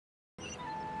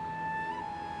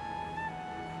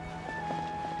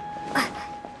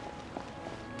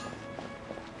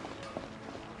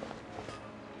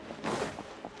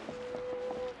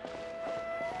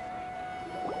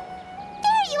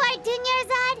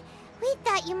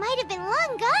thought you might have been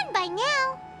long gone by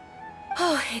now.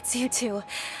 Oh, it's you two.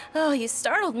 Oh, you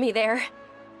startled me there.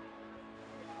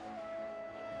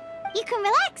 You can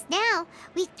relax now.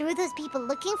 We threw those people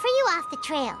looking for you off the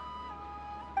trail.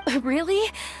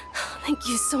 Really? Thank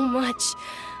you so much.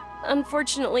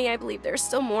 Unfortunately, I believe there's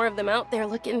still more of them out there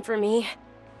looking for me.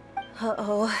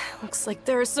 Uh-oh, looks like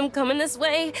there are some coming this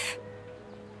way.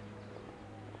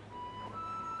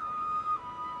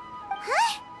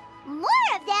 Huh? More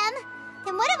of them?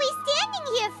 Then what are we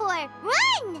standing here for?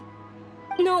 Run!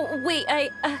 No, wait,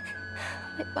 my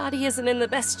body isn't in the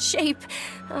best shape.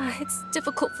 It's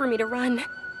difficult for me to run.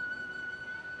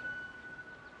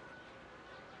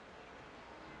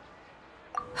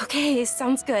 Okay,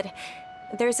 sounds good.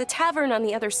 There's a tavern on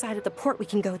the other side of the port we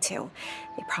can go to.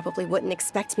 They probably wouldn't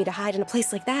expect me to hide in a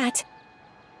place like that.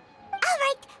 All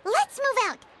right, let's move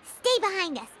out. Stay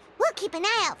behind us. We'll keep an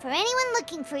eye out for anyone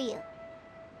looking for you.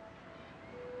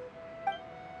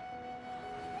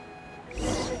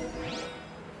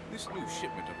 This new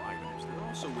shipment of items, they're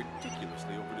also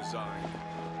ridiculously overdesigned.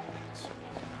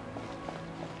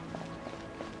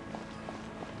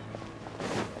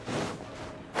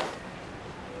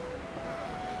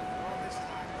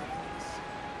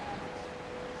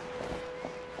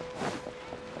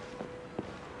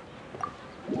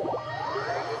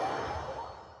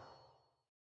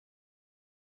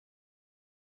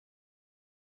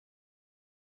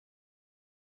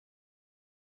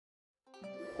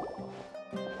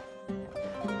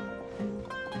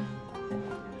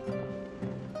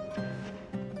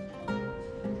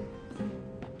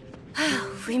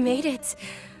 We made it.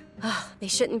 Oh, they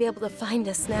shouldn't be able to find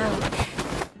us now.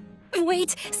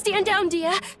 Wait! Stand down,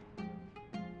 Dia!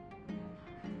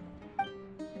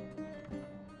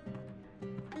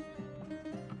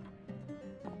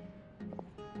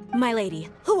 My lady,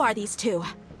 who are these two?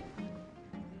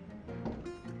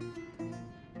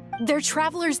 They're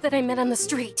travelers that I met on the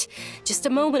street just a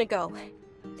moment ago.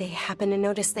 They happened to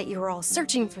notice that you were all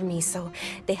searching for me, so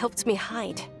they helped me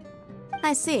hide.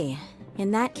 I see.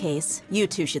 In that case, you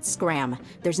two should scram.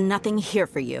 There's nothing here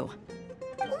for you.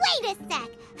 Wait a sec!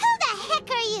 Who the heck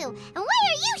are you? And why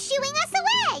are you shooing us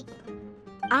away?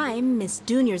 I'm Miss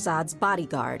Dunyarzad's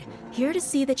bodyguard, here to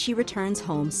see that she returns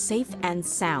home safe and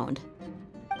sound.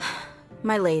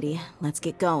 My lady, let's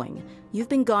get going. You've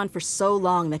been gone for so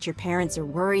long that your parents are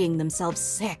worrying themselves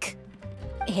sick.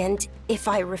 And if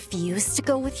I refuse to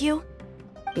go with you?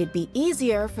 It'd be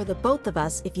easier for the both of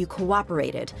us if you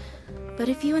cooperated. But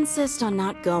if you insist on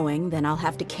not going, then I'll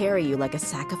have to carry you like a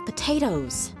sack of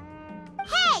potatoes.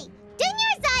 Hey!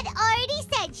 Dunyarzad already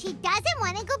said she doesn't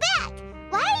want to go back.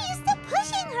 Why are you still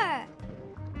pushing her?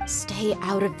 Stay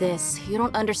out of this. You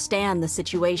don't understand the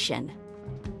situation.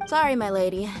 Sorry, my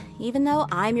lady. Even though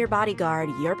I'm your bodyguard,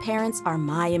 your parents are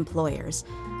my employers.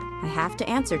 I have to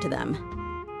answer to them.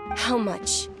 How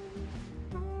much?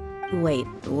 Wait,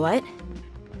 what?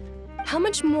 How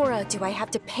much more do I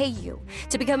have to pay you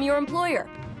to become your employer?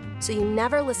 So you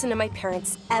never listen to my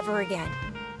parents ever again.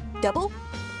 Double?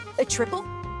 A triple?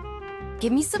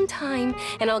 Give me some time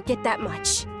and I'll get that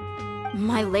much.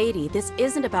 My lady, this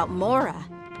isn't about Mora.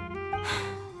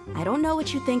 I don't know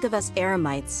what you think of us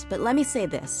Eremites, but let me say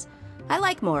this. I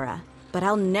like Mora, but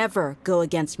I'll never go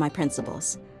against my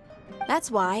principles.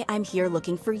 That's why I'm here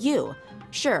looking for you.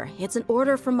 Sure, it's an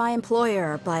order from my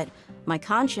employer, but my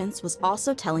conscience was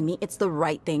also telling me it's the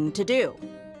right thing to do.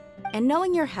 And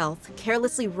knowing your health,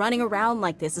 carelessly running around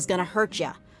like this is gonna hurt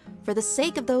ya. For the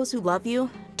sake of those who love you,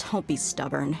 don't be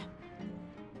stubborn.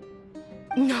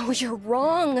 No, you're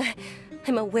wrong.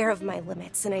 I'm aware of my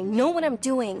limits and I know what I'm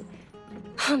doing.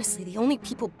 Honestly, the only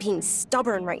people being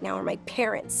stubborn right now are my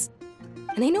parents.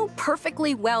 And they know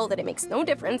perfectly well that it makes no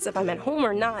difference if I'm at home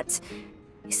or not.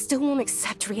 They still won't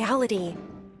accept reality.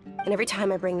 And every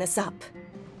time I bring this up,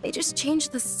 they just change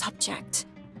the subject.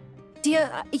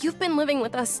 Dia, you've been living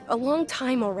with us a long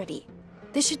time already.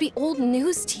 This should be old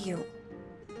news to you.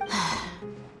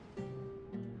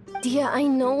 Dia, I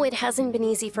know it hasn't been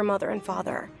easy for Mother and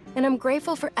Father, and I'm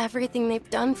grateful for everything they've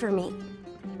done for me.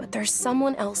 But there's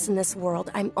someone else in this world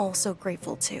I'm also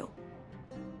grateful to.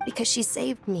 Because she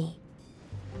saved me.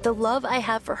 The love I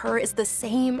have for her is the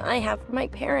same I have for my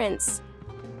parents.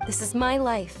 This is my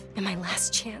life and my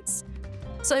last chance.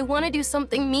 So I want to do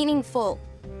something meaningful.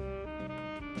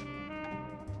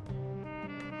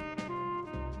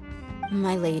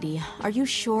 My lady, are you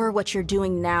sure what you're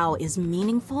doing now is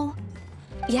meaningful?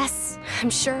 Yes,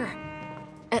 I'm sure.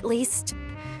 At least,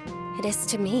 it is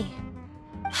to me.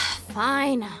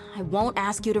 Fine, I won't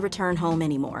ask you to return home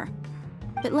anymore.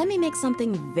 But let me make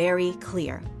something very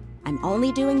clear. I'm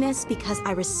only doing this because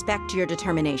I respect your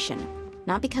determination,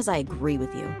 not because I agree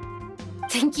with you.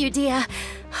 Thank you, Dia.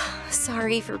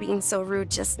 Sorry for being so rude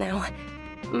just now.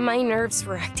 My nerves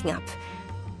were acting up.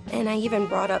 And I even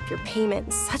brought up your payment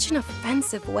in such an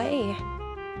offensive way.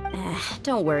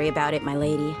 Don't worry about it, my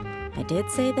lady. I did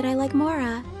say that I like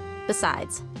Mora.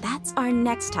 Besides, that's our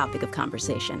next topic of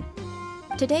conversation.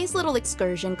 Today's little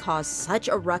excursion caused such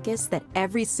a ruckus that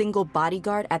every single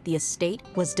bodyguard at the estate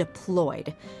was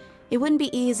deployed. It wouldn't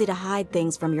be easy to hide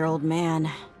things from your old man.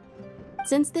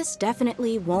 Since this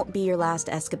definitely won't be your last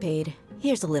escapade,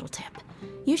 here's a little tip.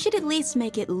 You should at least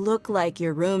make it look like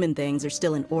your room and things are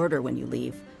still in order when you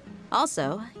leave.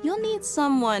 Also, you'll need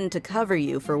someone to cover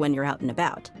you for when you're out and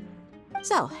about.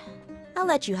 So, I'll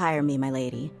let you hire me, my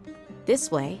lady. This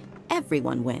way,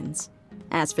 everyone wins.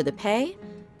 As for the pay,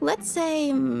 let's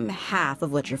say half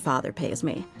of what your father pays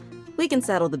me. We can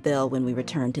settle the bill when we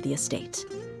return to the estate.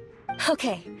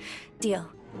 Okay, deal.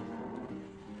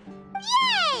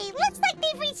 Yay! Looks like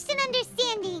they've reached an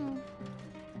understanding.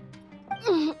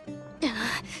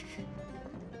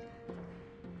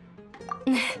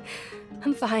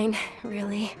 I'm fine,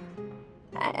 really.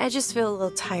 I just feel a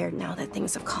little tired now that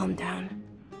things have calmed down.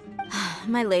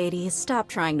 My lady, stop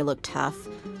trying to look tough.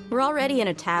 We're already in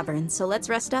a tavern, so let's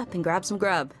rest up and grab some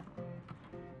grub.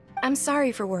 I'm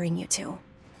sorry for worrying you two.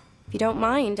 If you don't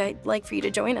mind, I'd like for you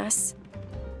to join us.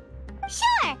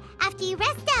 Sure! After you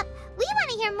rest up, we want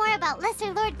to hear more about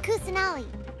Lesser Lord Kusanali.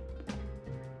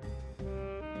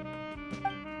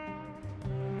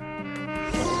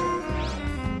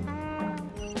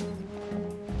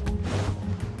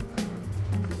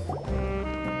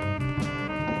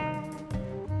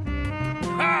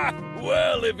 Ha!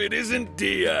 Well, if it isn't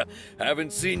Dia,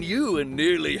 haven't seen you in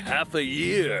nearly half a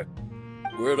year.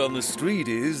 Word on the street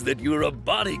is that you're a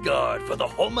bodyguard for the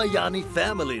Homayani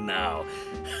family now.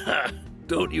 Ha!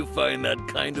 Don't you find that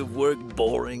kind of work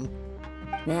boring?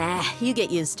 Nah, you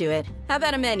get used to it. How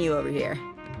about a menu over here?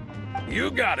 You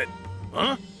got it.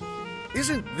 Huh?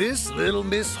 Isn't this little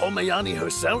Miss Homayani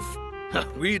herself?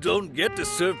 We don't get to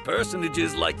serve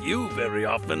personages like you very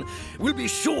often. We'll be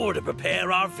sure to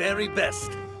prepare our very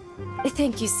best.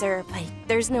 Thank you, sir, but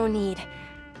there's no need.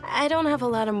 I don't have a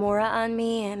lot of Mora on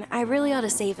me, and I really ought to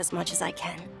save as much as I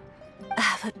can.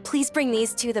 But please bring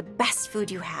these two the best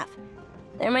food you have.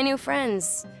 They're my new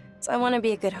friends, so I want to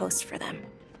be a good host for them.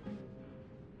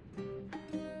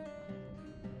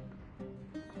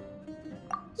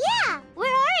 Yeah, we're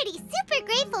already super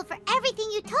grateful for everything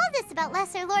you told us about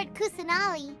Lesser Lord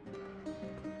Kusanali.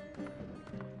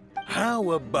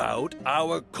 How about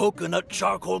our coconut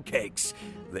charcoal cakes?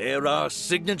 They're our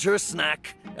signature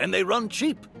snack, and they run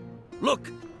cheap. Look,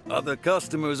 other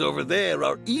customers over there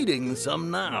are eating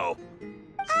some now.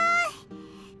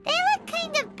 They look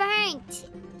kind of burnt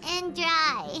and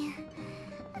dry.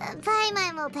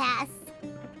 Paimon will pass.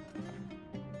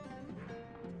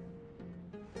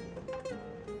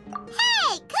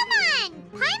 Hey, come on!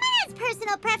 Paimon has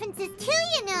personal preferences too,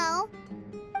 you know.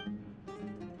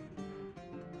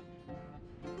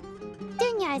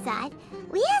 Dunyarzad,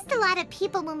 we asked a lot of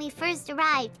people when we first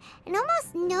arrived, and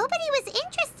almost nobody was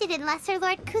interested in Lesser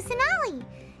Lord Kusanali.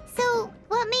 So,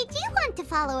 what made you want to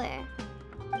follow her?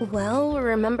 Well,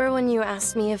 remember when you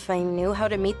asked me if I knew how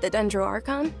to meet the Dendro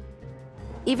Archon?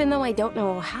 Even though I don't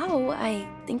know how, I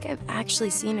think I've actually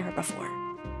seen her before.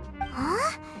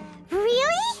 Huh?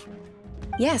 Really?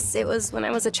 Yes, it was when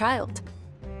I was a child.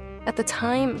 At the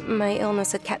time, my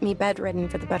illness had kept me bedridden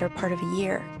for the better part of a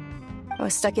year. I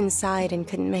was stuck inside and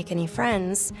couldn't make any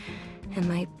friends, and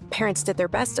my parents did their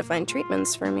best to find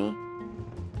treatments for me.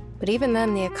 But even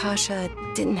then, the Akasha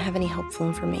didn't have any helpful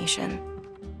information.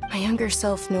 My younger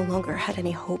self no longer had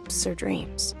any hopes or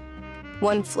dreams.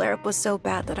 One flare-up was so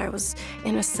bad that I was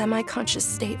in a semi-conscious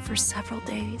state for several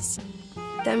days.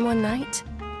 Then one night,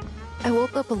 I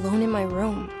woke up alone in my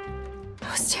room.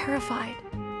 I was terrified.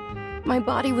 My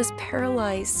body was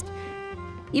paralyzed.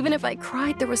 Even if I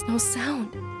cried, there was no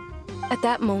sound. At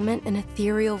that moment, an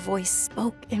ethereal voice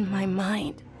spoke in my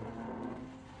mind.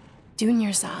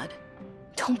 Dunyarzad,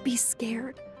 don't be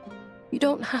scared. You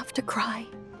don't have to cry.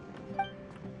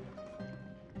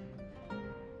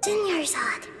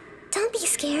 Dunyarzad, don't be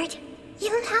scared. You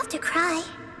don't have to cry.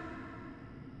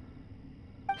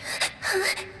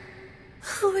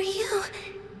 Who are you?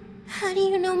 How do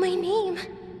you know my name?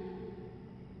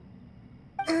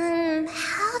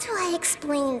 How do I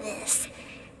explain this?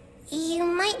 You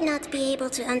might not be able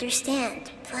to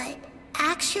understand, but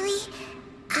actually,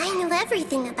 I know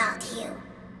everything about you.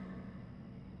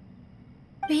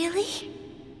 Really?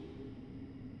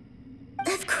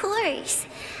 Of course.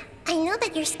 I know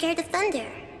that you're scared of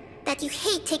thunder, that you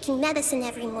hate taking medicine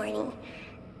every morning,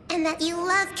 and that you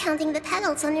love counting the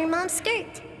petals on your mom's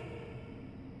skirt.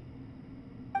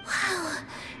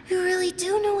 You really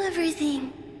do know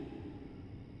everything.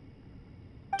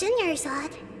 Dinner's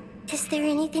odd. Is there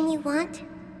anything you want?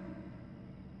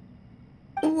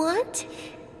 What?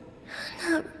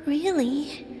 Not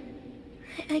really.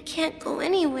 I can't go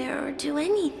anywhere or do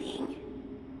anything.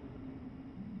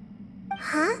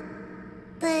 Huh?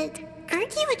 But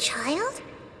aren't you a child?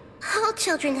 All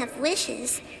children have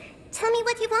wishes. Tell me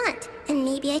what you want, and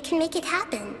maybe I can make it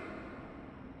happen.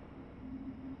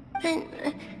 But,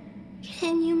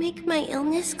 can you make my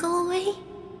illness go away?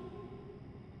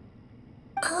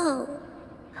 Oh.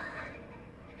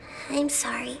 I'm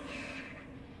sorry.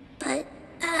 But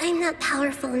I'm not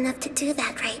powerful enough to do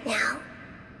that right now.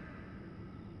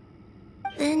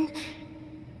 Then,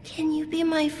 can you be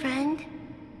my friend?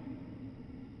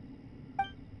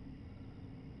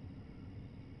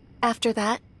 After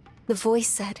that, the voice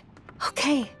said,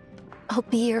 "Okay, I'll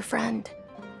be your friend."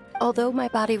 Although my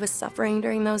body was suffering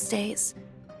during those days,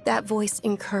 that voice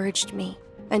encouraged me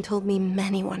and told me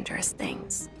many wondrous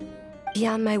things.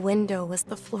 Beyond my window was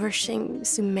the flourishing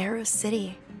Sumeru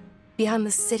city. Beyond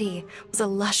the city was a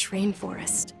lush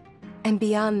rainforest. And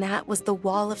beyond that was the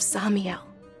wall of Samiel,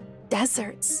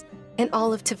 deserts, and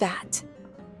all of Teyvat.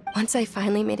 Once I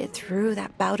finally made it through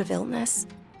that bout of illness,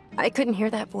 I couldn't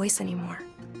hear that voice anymore.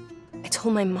 I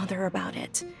told my mother about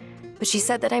it, but she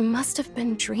said that I must have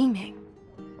been dreaming.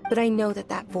 But I know that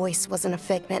that voice wasn't a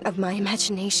figment of my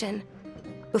imagination.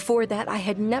 Before that, I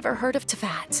had never heard of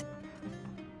Teyvat.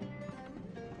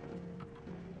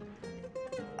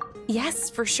 Yes,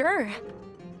 for sure.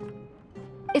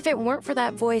 If it weren't for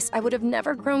that voice, I would have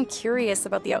never grown curious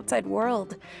about the outside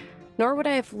world, nor would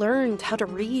I have learned how to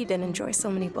read and enjoy so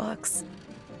many books.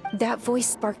 That voice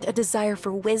sparked a desire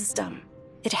for wisdom.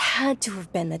 It had to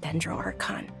have been the Dendro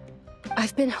Archon.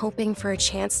 I've been hoping for a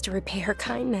chance to repay her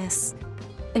kindness.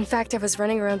 In fact, I was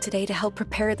running around today to help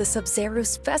prepare the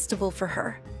Sub-Zero's festival for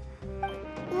her.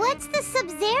 What's the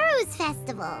Sub-Zero's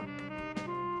festival?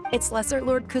 It's Lesser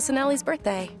Lord Kusanali's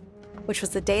birthday, which was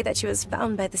the day that she was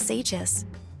found by the sages.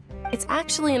 It's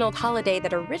actually an old holiday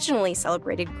that originally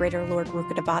celebrated Greater Lord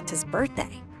Rukkhadevata's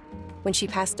birthday. When she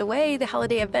passed away, the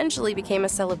holiday eventually became a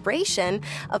celebration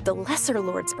of the Lesser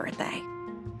Lord's birthday.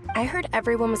 I heard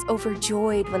everyone was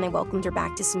overjoyed when they welcomed her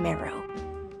back to Sumeru.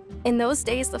 In those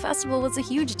days, the festival was a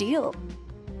huge deal.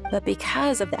 But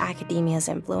because of the academia's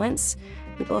influence,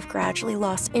 people have gradually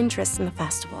lost interest in the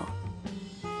festival.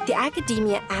 The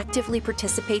academia actively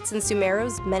participates in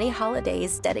Sumeru's many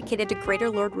holidays dedicated to Greater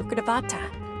Lord Rukkhadevata.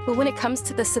 But when it comes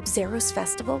to the Sub-Zero's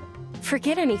festival,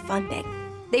 forget any funding.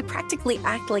 They practically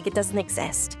act like it doesn't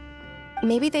exist.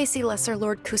 Maybe they see Lesser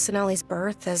Lord Kusanali's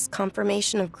birth as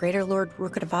confirmation of Greater Lord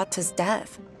Rukkhadevata's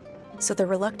death, so they're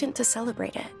reluctant to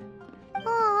celebrate it.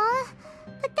 Aww,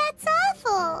 but that's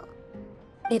awful.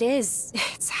 It is.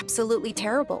 It's absolutely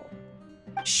terrible.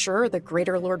 Sure, the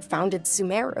Greater Lord founded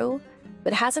Sumeru,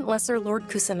 but hasn't Lesser Lord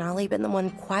Kusanali been the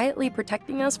one quietly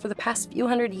protecting us for the past few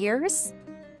hundred years?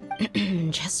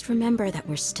 Just remember that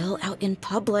we're still out in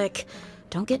public.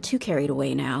 Don't get too carried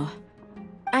away now.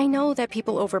 I know that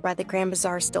people over by the Grand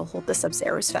Bazaar still hold the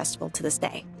Sub-Zero's festival to this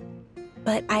day.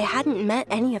 But I hadn't met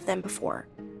any of them before,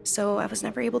 so I was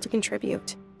never able to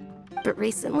contribute. But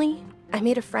recently, I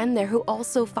made a friend there who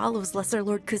also follows Lesser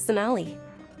Lord Kusanali.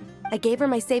 I gave her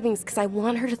my savings because I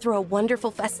want her to throw a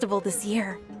wonderful festival this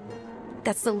year.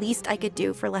 That's the least I could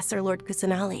do for Lesser Lord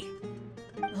Kusanali.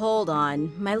 Hold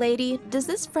on, my lady. Does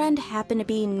this friend happen to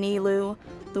be Nilou,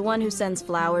 the one who sends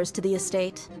flowers to the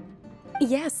estate?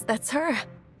 Yes, that's her.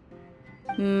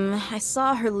 I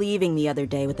saw her leaving the other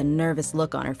day with a nervous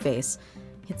look on her face.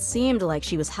 It seemed like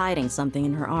she was hiding something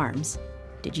in her arms.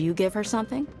 Did you give her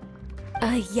something?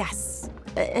 Yes.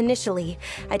 Initially,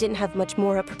 I didn't have much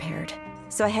Mora prepared,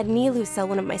 so I had Nilou sell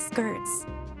one of my skirts.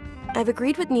 I've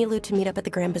agreed with Nilou to meet up at the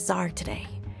Grand Bazaar today,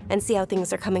 and see how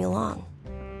things are coming along.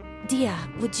 Dia,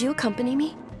 would you accompany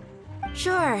me?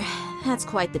 Sure. That's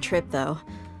quite the trip, though.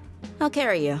 I'll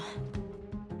carry you.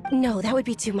 No, that would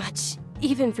be too much,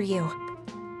 even for you.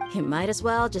 You might as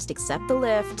well just accept the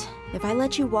lift. If I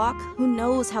let you walk, who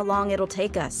knows how long it'll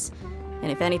take us.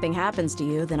 And if anything happens to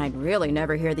you, then I'd really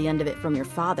never hear the end of it from your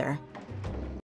father.